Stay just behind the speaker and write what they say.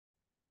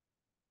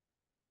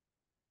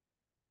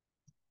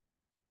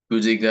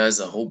Good day, guys.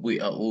 I hope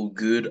we are all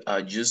good.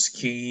 I just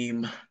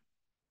came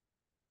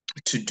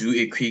to do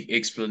a quick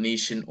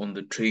explanation on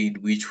the trade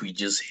which we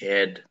just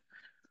had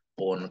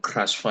on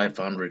Crash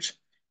 500.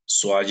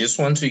 So I just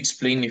want to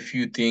explain a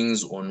few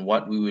things on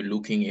what we were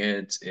looking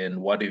at and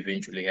what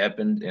eventually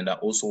happened. And I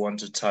also want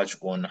to touch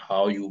on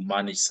how you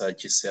manage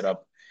such a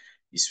setup,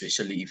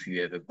 especially if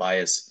you have a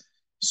bias.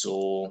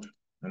 So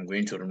I'm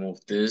going to remove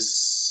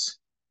this,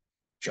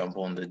 jump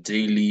on the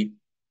daily.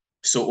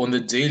 So on the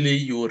daily,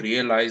 you'll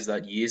realize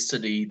that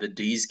yesterday the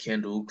day's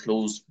candle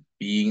closed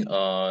being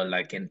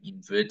like an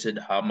inverted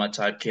hammer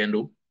type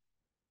candle,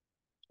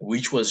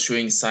 which was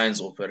showing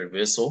signs of a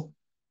reversal.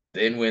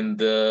 Then when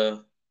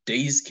the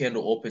day's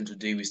candle opened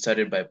today, we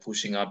started by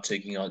pushing up,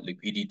 taking out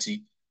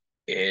liquidity,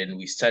 and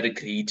we started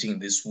creating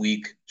this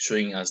week,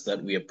 showing us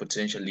that we are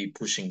potentially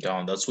pushing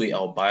down. That's where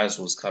our bias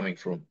was coming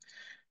from.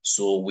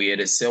 So we had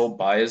a sell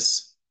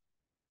bias.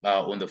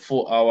 On the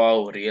 4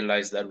 hour, we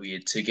realized that we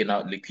had taken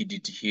out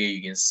liquidity here.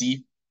 You can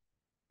see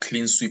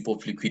clean sweep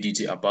of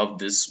liquidity above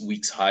this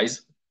week's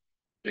highs,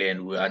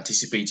 and we're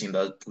anticipating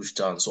that push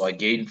down. So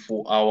again,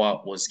 4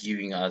 hour was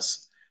giving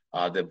us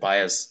the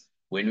bias.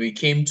 When we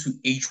came to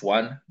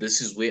H1, this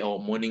is where our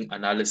morning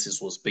analysis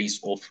was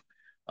based off.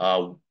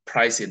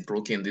 Price had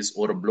broken this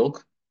order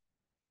block,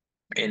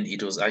 and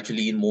it was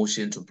actually in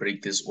motion to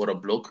break this order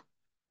block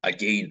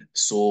again.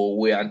 So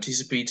we're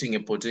anticipating a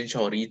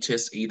potential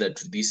retest either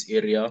to this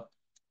area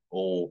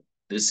or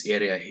this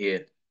area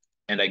here.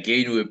 And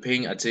again, we're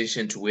paying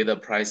attention to whether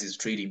price is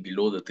trading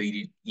below the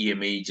 30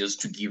 EMA just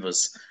to give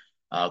us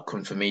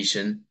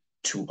confirmation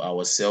to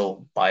our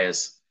sell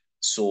bias.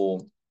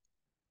 So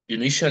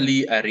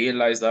initially, I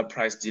realized that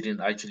price didn't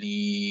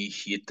actually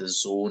hit the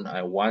zone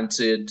I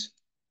wanted.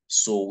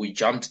 So we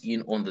jumped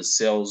in on the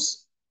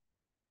sells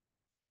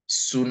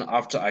soon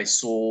after I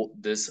saw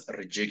this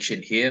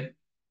rejection here.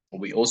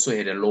 We also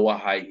had a lower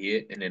high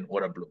here and an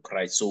order block,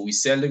 right? So we're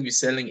selling,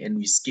 and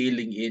we're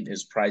scaling in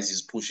as price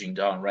is pushing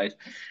down, right?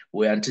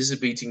 We're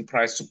anticipating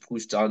price to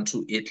push down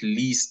to at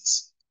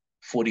least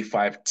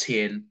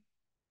 45.10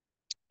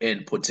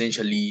 and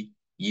potentially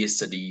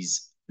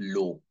yesterday's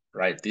low,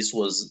 right? This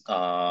was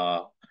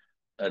the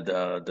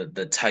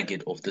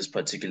target of this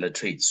particular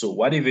trade. So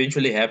what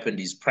eventually happened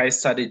is price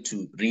started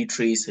to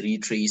retrace.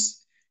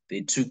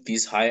 They took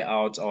this high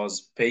out. I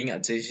was paying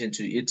attention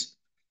to it.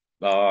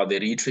 The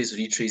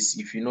retrace.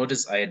 If you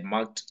notice, I had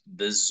marked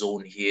this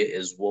zone here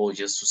as well,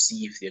 just to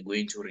see if they're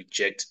going to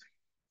reject.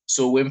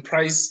 So when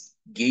price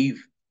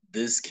gave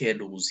these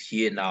candles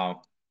here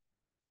now,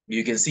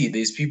 you can see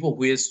there's people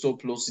who had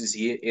stop losses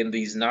here, and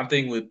there's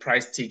nothing with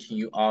price taking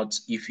you out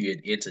if you had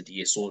entered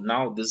here. So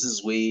now this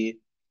is where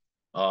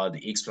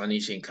the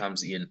explanation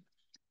comes in.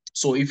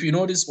 So if you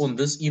notice on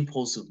this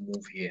impulsive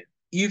move here,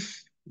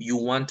 if you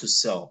want to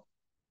sell,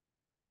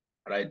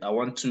 right, I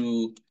want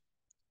to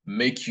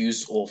make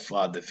use of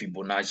the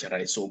Fibonacci,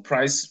 right? So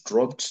price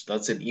dropped,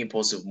 that's an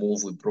impulsive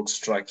move. We broke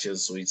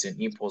structures, so it's an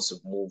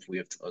impulsive move. We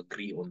have to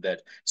agree on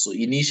that. So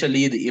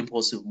initially, the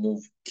impulsive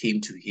move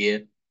came to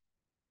here,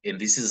 and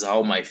this is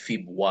how my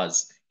Fib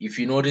was. If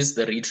you notice,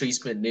 the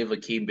retracement never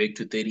came back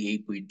to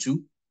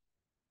 38.2.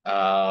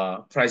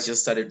 Price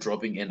just started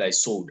dropping and I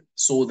sold.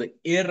 So the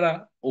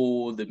error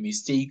or the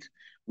mistake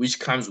which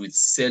comes with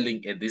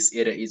selling at this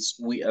area is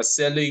we are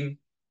selling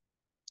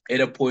at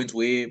a point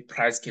where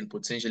price can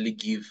potentially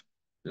give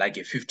like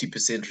a 50%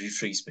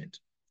 retracement.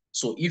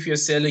 So if you're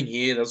selling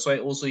here, that's why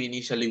also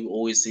initially we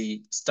always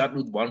say start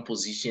with one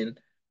position,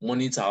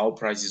 monitor how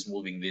price is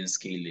moving, then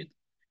scale it.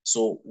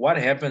 So what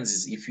happens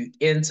is if you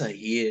enter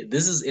here,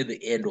 this is at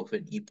the end of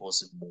an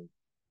impulsive move,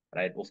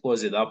 right? Of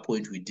course, at that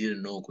point we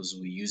didn't know because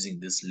we're using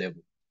this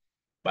level.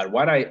 But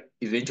what I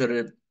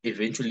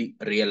eventually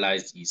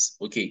realized is,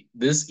 okay,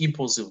 this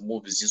impulsive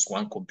move is just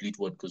one complete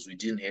one because we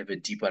didn't have a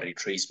deeper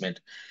retracement.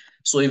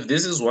 So if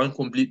this is one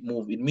complete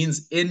move, it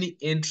means any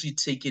entry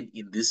taken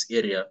in this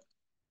area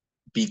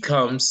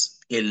becomes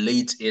a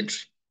late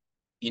entry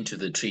into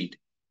the trade.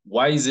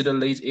 Why is it a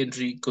late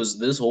entry? Because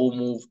this whole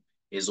move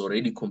is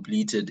already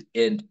completed,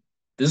 and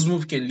this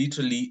move can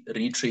literally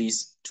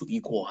retrace to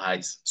equal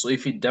highs. So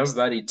if it does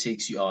that, it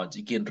takes you out.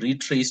 It can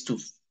retrace to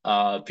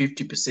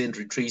 50%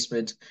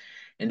 retracement,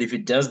 and if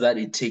it does that,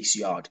 it takes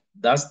you out.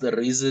 That's the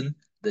reason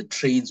the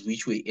trades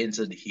which were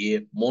entered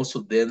here, most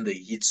of them they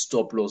hit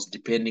stop loss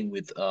depending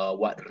with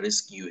what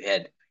risk you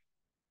had.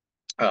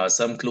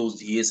 Some closed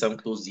here, some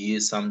closed here,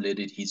 some let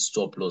it hit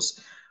stop loss.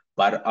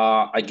 But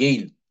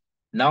again,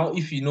 now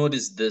if you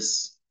notice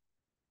this,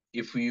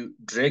 if we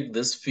drag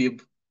this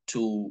fib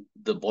to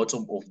the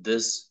bottom of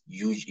this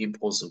huge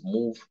impulsive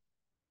move,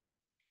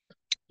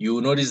 you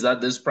will notice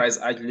that this price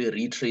actually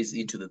retraced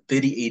into the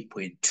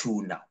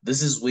 38.2 now.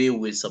 This is where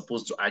we're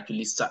supposed to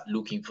actually start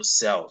looking for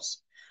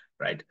sells,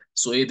 right?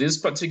 So at this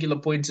particular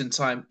point in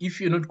time, if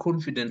you're not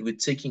confident with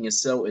taking a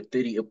sell at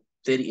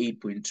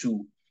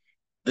 38.2,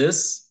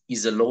 this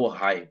is a lower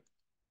high.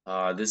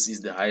 This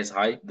is the highest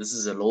high. This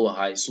is a lower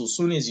high. So as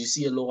soon as you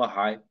see a lower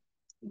high,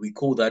 we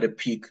call that a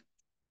peak.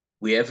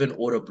 We have an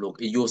order block.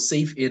 Your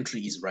safe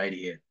entry is right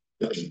here.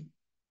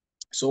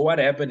 So what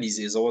happened is,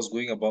 as I was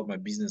going about my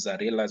business, I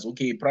realized,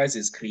 okay, price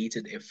has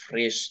created a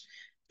fresh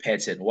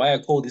pattern. Why I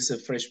call this a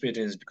fresh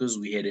pattern is because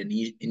we had an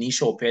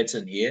initial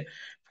pattern here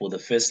for the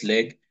first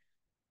leg.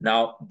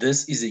 Now,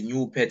 this is a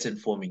new pattern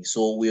forming.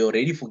 So we're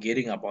already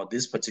forgetting about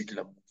this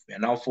particular move. We are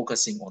now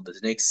focusing on the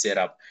next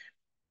setup,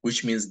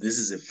 which means this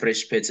is a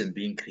fresh pattern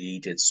being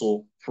created.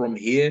 So from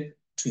here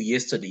to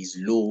yesterday's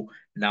low,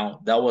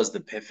 now that was the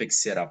perfect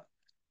setup.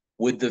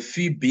 With the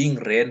fee being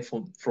ran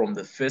from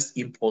the first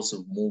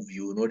impulsive move,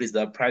 you will notice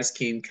that price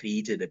came,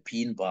 created a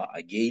pin bar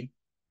again.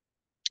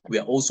 We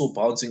are also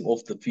bouncing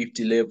off the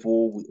 50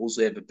 level. We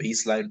also have a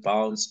baseline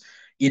bounce.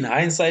 In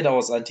hindsight, I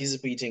was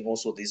anticipating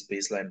also this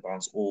baseline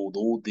bounce,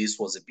 although this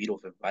was a bit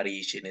of a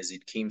variation as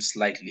it came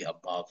slightly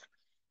above.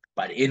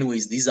 But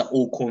anyways, these are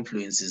all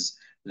confluences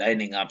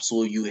lining up.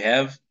 So you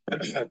have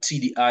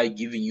TDI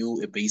giving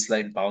you a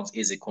baseline bounce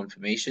as a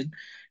confirmation.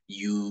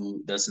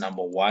 That's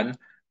number one.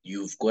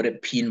 You've got a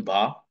pin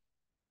bar.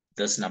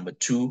 That's number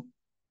two.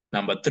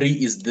 Number three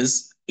is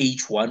this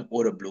H1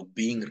 order block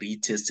being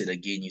retested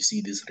again. You see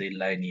this red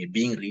line here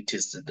being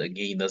retested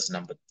again. That's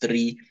number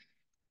three.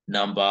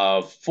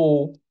 Number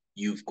four,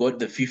 you've got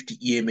the 50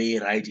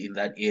 EMA right in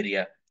that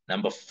area.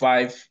 Number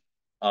five,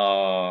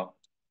 H1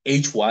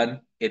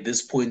 at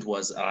this point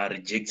was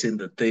rejecting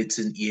the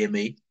 13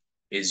 EMA,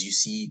 as you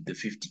see the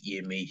 50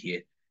 EMA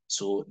here.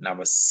 So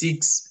number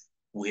six,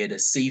 we had a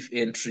safe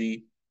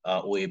entry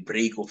or a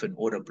break of an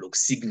order block,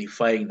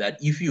 signifying that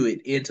if you had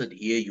entered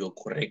here, you're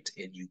correct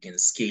and you can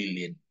scale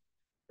in,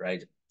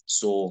 right?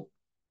 So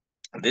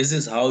this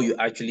is how you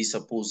actually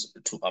supposed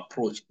to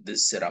approach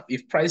this setup.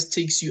 If price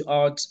takes you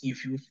out,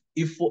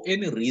 if for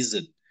any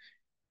reason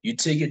you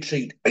take a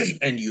trade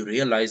and you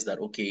realize that,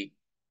 okay,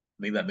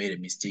 maybe I made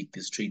a mistake,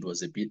 this trade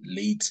was a bit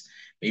late,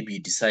 maybe you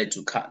decide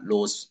to cut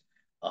loss,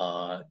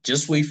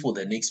 just wait for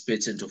the next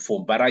pattern to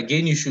form. But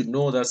again, you should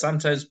know that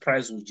sometimes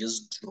price will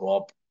just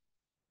drop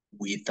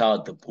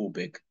without the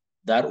pullback.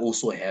 That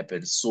also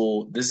happens.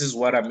 So this is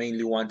what I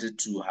mainly wanted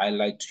to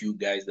highlight to you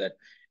guys, that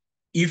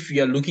if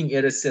you're looking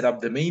at a setup,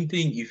 the main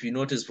thing, if you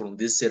notice from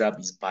this setup,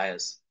 is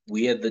bias.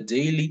 We had the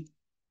daily,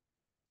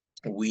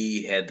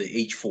 we had the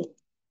H4.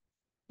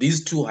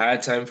 These two higher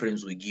time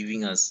frames were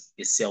giving us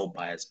a sell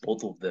bias,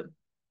 both of them.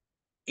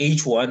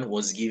 H1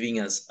 was giving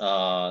us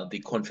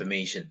the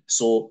confirmation.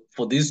 So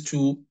for these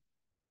two,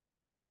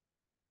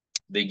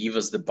 they give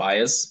us the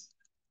bias.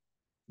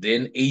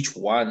 Then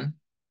H1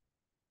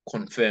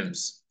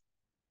 confirms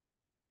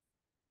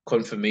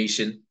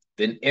confirmation.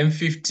 Then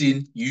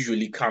M15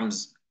 usually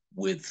comes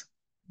with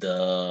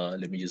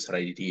let me just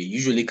write it here,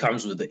 usually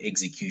comes with the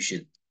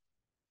execution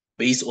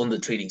based on the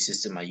trading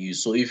system I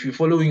use. So if you're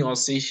following our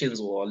sessions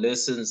or our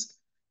lessons,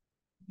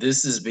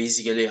 this is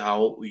basically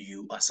how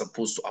you are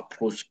supposed to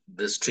approach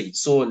this trade.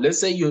 So let's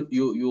say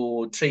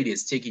your trade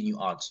is taking you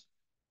out.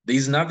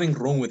 There's nothing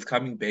wrong with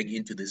coming back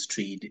into this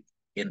trade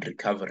and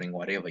recovering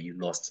whatever you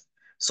lost.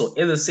 So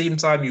at the same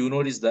time, you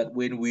notice that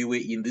when we were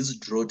in this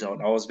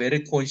drawdown, I was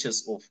very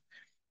conscious of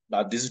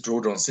this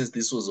drawdown, since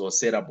this was our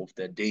setup of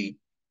the day,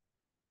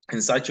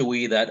 in such a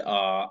way that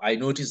I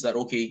noticed that,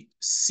 okay,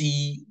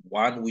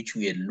 C1, which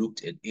we had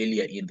looked at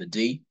earlier in the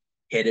day,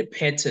 had a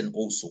pattern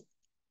also.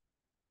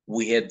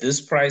 We had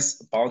this price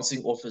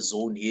bouncing off a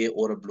zone here,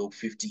 order block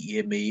 50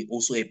 EMA,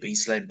 also a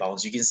baseline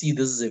bounce. You can see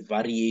this is a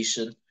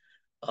variation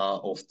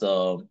of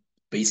the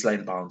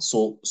baseline bounce.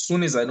 So as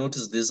soon as I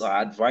noticed this,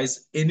 I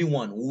advise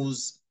anyone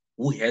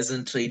who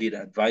hasn't traded,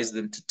 I advise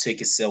them to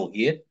take a sell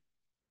here.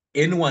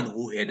 Anyone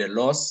who had a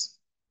loss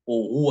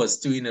or who was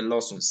still in a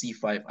loss on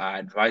C5, I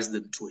advise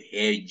them to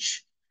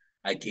hedge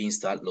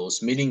against that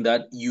loss, meaning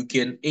that you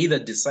can either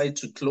decide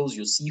to close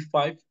your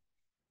C5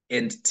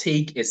 and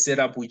take a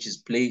setup which is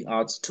playing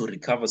out to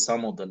recover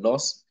some of the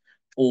loss,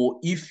 or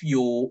if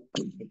your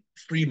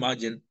free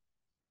margin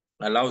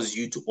allows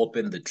you to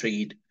open the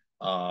trade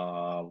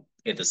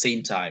at the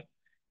same time,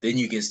 then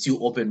you can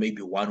still open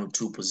maybe one or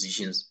two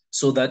positions,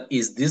 so that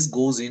as this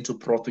goes into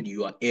profit,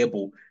 you are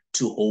able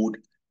to hold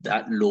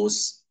that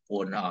loss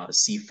on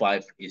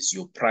C5 as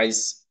your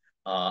price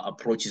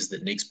approaches the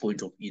next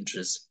point of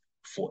interest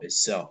for a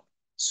sell.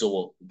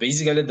 So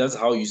basically, that's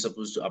how you're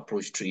supposed to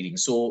approach trading.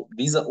 So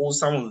these are all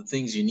some of the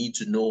things you need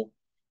to know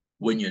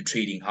when you're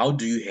trading. How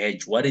do you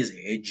hedge? What is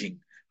hedging?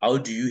 How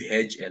do you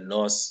hedge a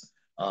loss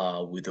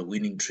with a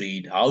winning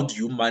trade? How do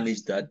you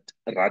manage that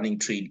running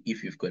trade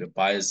if you've got a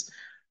bias?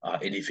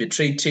 And if a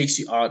trade takes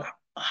you out,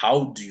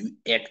 how do you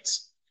act?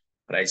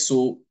 Right.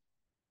 So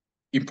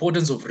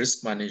importance of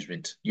risk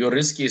management. Your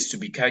risk is to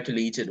be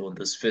calculated on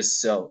this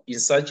first sell in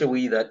such a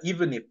way that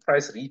even if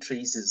price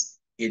retraces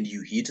and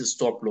you hit a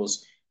stop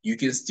loss, you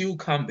can still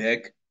come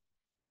back,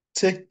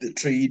 take the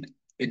trade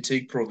and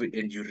take profit,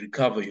 and you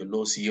recover your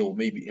loss here, or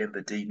maybe end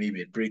the day,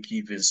 maybe at break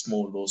even,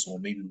 small loss, or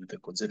maybe with a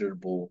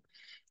considerable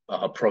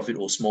profit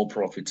or small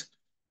profit.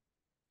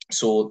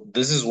 So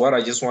this is what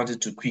I just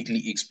wanted to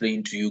quickly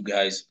explain to you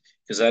guys,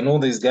 because I know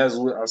these guys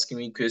were asking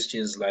me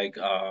questions like,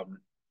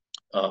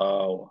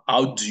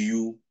 how do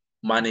you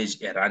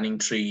manage a running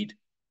trade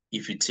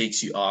if it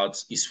takes you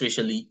out,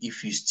 especially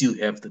if you still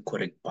have the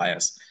correct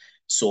bias?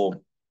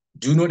 So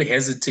Do not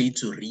hesitate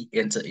to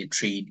re-enter a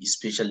trade,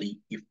 especially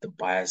if the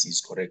bias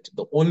is correct.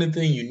 The only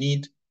thing you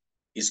need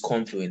is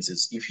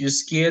confluences. If you're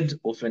scared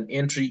of an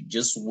entry,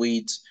 just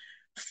wait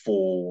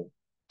for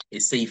a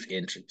safe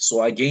entry.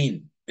 So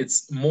again,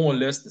 it's more or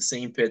less the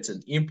same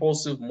pattern.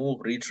 Impulsive move,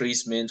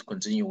 retracement,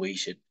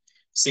 continuation.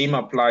 Same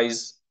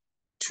applies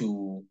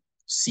to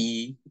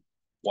C1.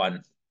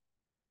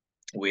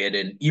 We had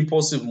an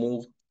impulsive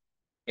move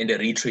and a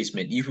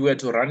retracement. If we were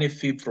to run a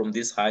fib from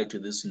this high to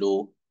this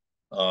low,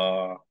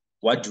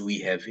 what do we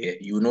have here?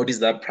 You notice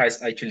that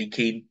price actually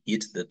came,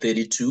 hit the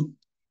 32.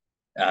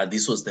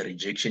 This was the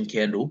rejection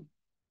candle.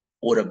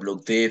 Order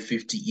block there,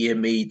 50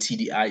 EMA,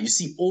 TDI. You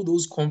see, all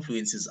those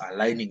confluences are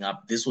lining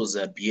up. This was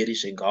a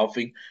bearish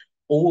engulfing.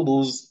 All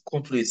those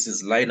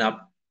confluences line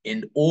up,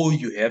 and all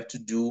you have to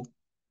do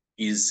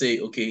is say,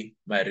 okay,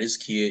 my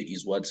risk here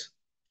is what?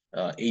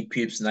 8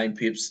 pips, 9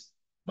 pips.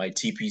 My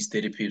TP is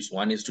 30 pips,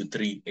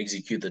 1:3,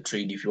 execute the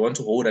trade. If you want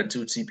to hold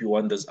until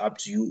TP1, that's up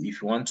to you.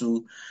 If you want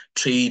to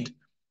trade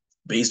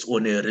based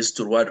on a risk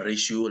to reward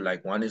ratio,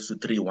 like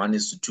 1:3,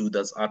 1:2,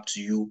 that's up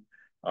to you.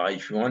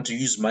 If you want to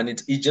use money,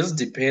 it just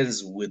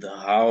depends with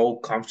how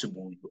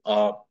comfortable you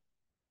are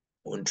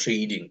on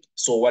trading.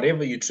 So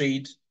whatever you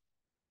trade,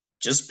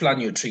 just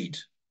plan your trade.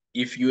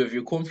 If you have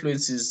your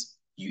confluences,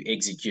 you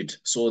execute.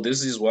 So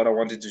this is what I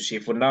wanted to share.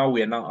 For now,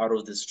 we are now out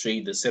of this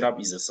trade. The setup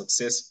is a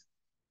success.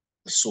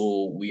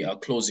 So we are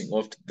closing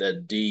off the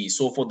day.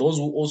 So for those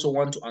who also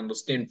want to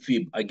understand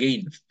Fib,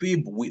 again,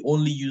 Fib, we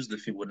only use the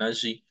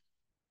Fibonacci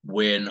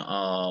when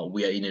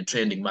we are in a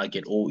trending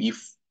market, or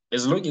if,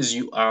 as long as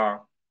you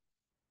are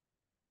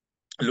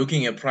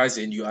looking at price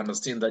and you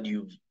understand that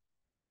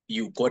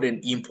you've got an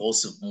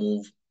impulsive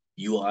move,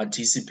 you are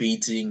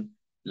anticipating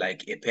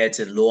like a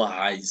pattern, lower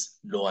highs,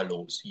 lower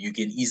lows, you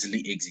can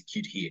easily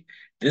execute here.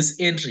 This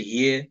entry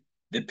here,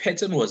 the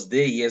pattern was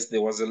there. Yes,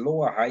 there was a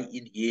lower high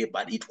in here,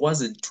 but it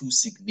wasn't too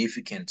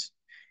significant.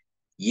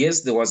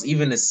 Yes, there was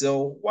even a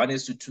sell,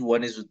 1:2,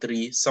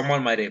 1:3.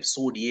 Someone might have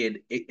sold here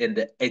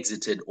and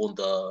exited on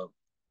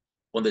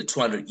the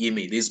 200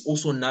 EMA. There's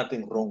also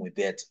nothing wrong with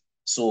that.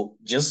 So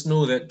just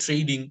know that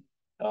trading,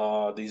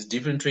 there's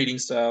different trading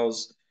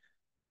styles.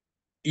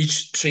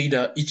 Each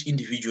trader, each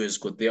individual has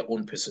got their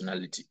own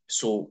personality.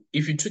 So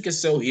if you took a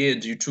sell here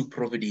and you took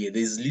profit here,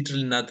 there's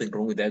literally nothing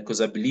wrong with that,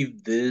 because I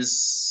believe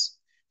this,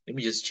 let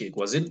me just check.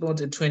 Was it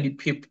not a 20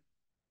 pip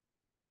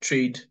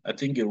trade? I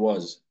think it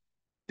was.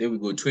 There we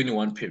go,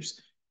 21 pips.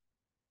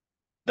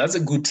 That's a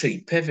good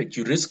trade. Perfect.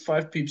 You risk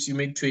 5 pips, you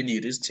make 20.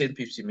 You risk 10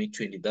 pips, you make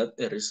 20. That's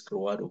a risk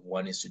reward of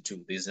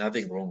 1:2. There's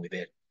nothing wrong with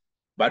that.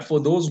 But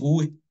for those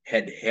who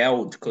had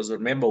held, because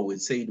remember we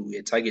said we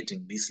are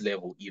targeting this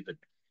level even,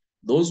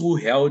 those who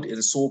held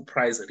and saw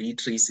price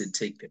retrace and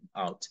take them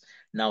out.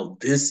 Now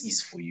this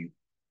is for you.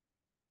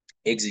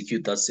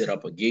 Execute that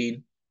setup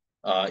again.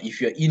 If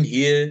you're in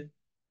here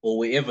or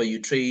wherever you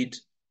trade,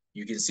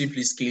 you can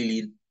simply scale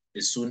in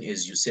as soon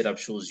as your setup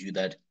shows you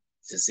that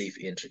it's a safe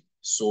entry.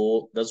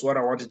 So that's what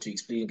I wanted to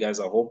explain, guys.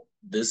 I hope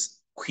this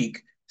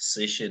quick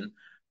session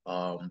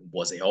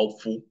was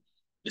helpful,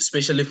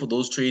 especially for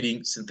those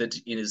trading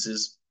synthetic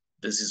indices.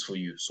 This is for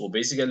you. So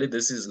basically,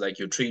 this is like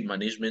your trade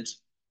management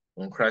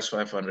on Crash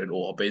 500,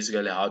 or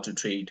basically how to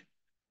trade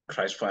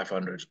Crash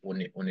 500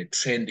 on a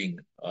trending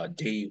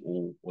day,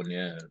 or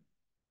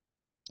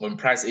on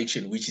price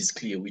action, which is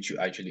clear, which you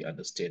actually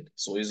understand.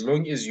 So as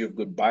long as you've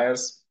got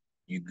bias,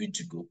 you're good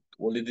to go.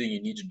 The only thing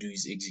you need to do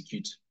is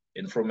execute.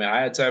 And from a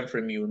higher time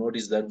frame, you'll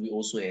notice that we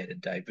also had a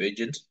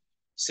divergent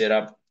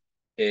setup,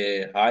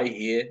 a high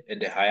here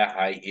and a higher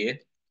high here,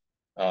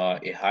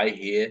 a high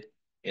here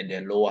and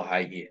a lower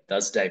high here.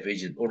 That's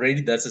divergent.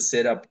 Already that's a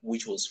setup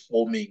which was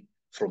forming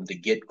from the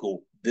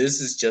get-go.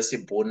 This is just a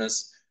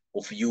bonus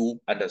of you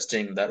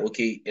understanding that,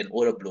 okay, an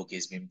order block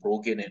has been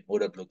broken, an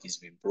order block has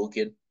been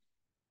broken.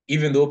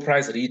 Even though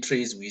price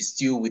retrace, we're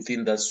still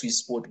within that sweet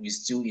spot. We're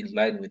still in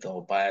line with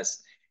our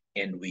bias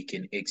and we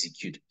can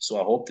execute. So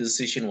I hope this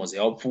session was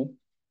helpful.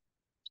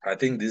 I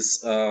think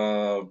this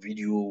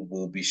video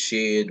will be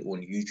shared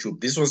on YouTube.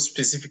 This was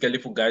specifically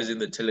for guys in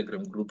the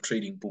Telegram group,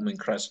 Trading Boom and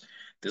Crash.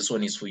 This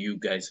one is for you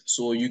guys.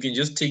 So you can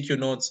just take your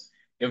notes,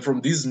 and from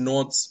these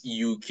notes,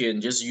 you can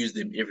just use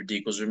them every day.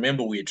 Because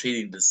remember, we're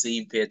trading the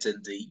same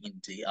pattern day in,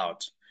 day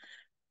out.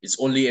 It's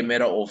only a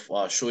matter of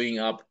showing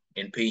up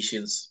and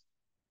patience,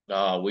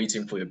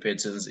 waiting for your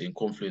patterns and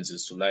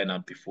confluences to line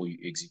up before you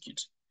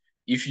execute.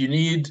 If you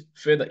need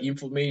further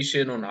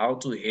information on how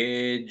to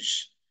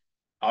hedge,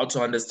 how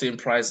to understand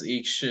price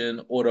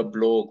action, order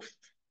block,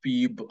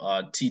 Fib,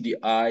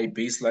 TDI,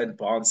 baseline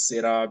bounce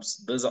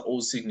setups, those are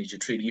all signature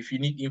trade. If you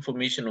need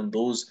information on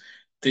those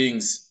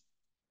things,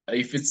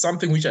 if it's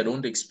something which I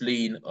don't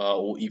explain,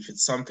 or if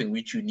it's something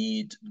which you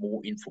need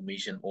more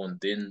information on,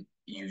 then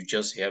you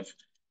just have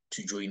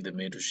to join the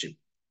mentorship.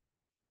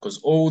 Because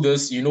all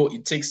this,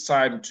 it takes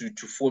time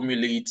to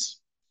formulate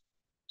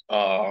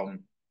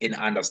an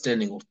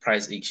understanding of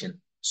price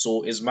action.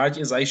 So as much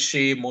as I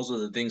share most of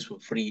the things for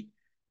free,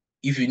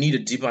 if you need a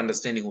deeper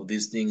understanding of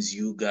these things,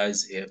 you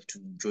guys have to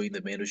join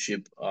the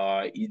mentorship.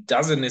 It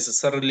doesn't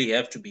necessarily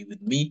have to be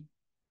with me.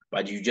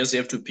 but you just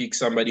have to pick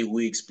somebody who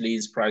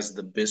explains price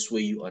the best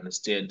way you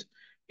understand,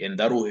 and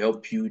that will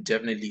help you,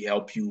 definitely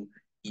help you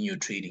in your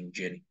trading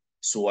journey.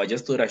 So I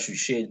just thought I should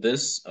share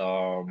this.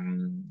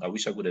 I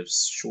wish I could have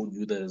showed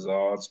you the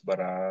results, but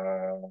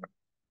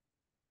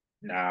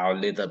now I'll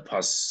let that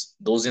pass.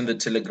 Those in the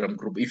Telegram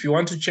group. If you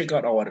want to check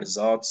out our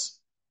results,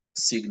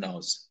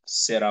 signals,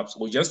 setups,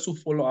 or just to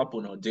follow up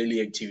on our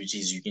daily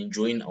activities, you can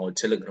join our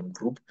Telegram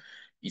group.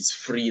 It's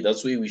free.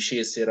 That's where we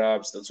share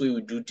setups. That's where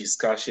we do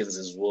discussions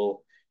as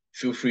well.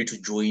 Feel free to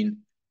join,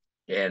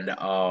 and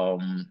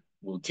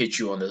we'll catch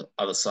you on the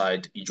other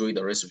side. Enjoy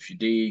the rest of your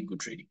day. Good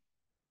trading.